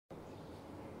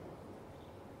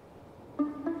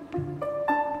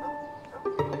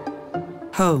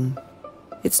Home.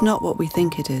 It's not what we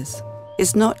think it is.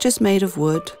 It's not just made of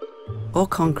wood, or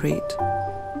concrete,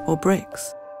 or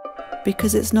bricks.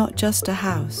 Because it's not just a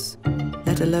house,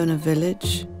 let alone a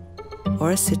village,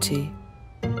 or a city,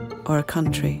 or a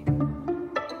country.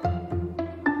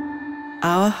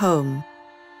 Our home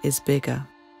is bigger.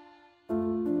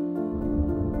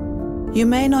 You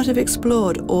may not have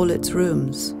explored all its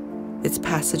rooms, its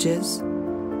passages,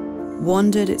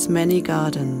 wandered its many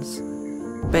gardens,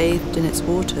 bathed in its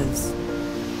waters,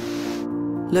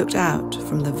 looked out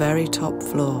from the very top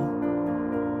floor,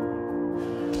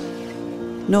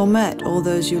 nor met all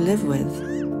those you live with.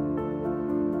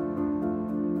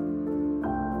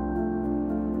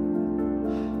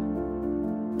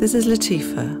 This is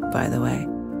Latifa, by the way.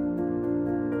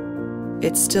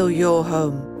 It's still your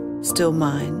home, still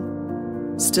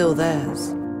mine, still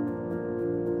theirs.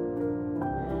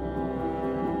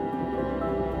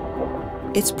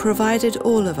 It's provided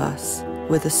all of us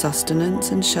with the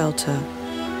sustenance and shelter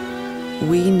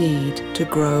we need to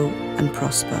grow and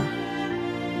prosper.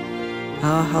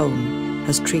 Our home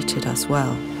has treated us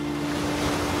well.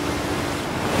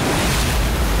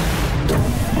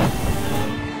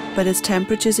 But as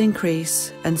temperatures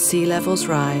increase and sea levels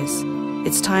rise,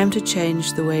 it's time to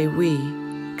change the way we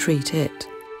treat it.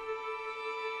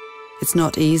 It's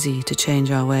not easy to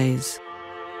change our ways,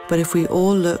 but if we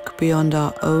all look beyond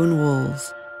our own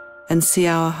walls and see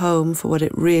our home for what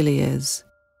it really is,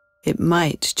 it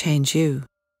might change you.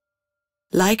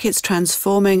 Like it's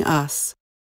transforming us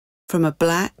from a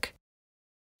black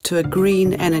to a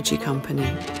green energy company.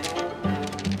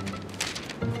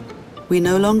 We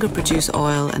no longer produce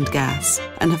oil and gas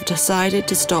and have decided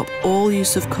to stop all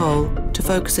use of coal to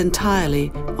focus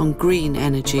entirely on green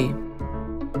energy.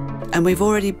 And we've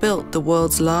already built the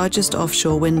world's largest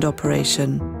offshore wind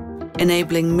operation,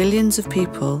 enabling millions of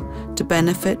people to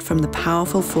benefit from the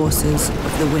powerful forces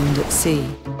of the wind at sea.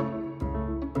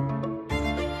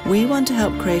 We want to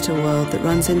help create a world that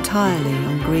runs entirely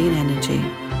on green energy.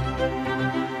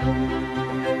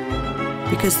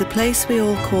 Because the place we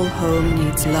all call home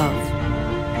needs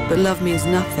love, but love means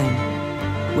nothing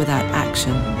without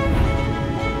action.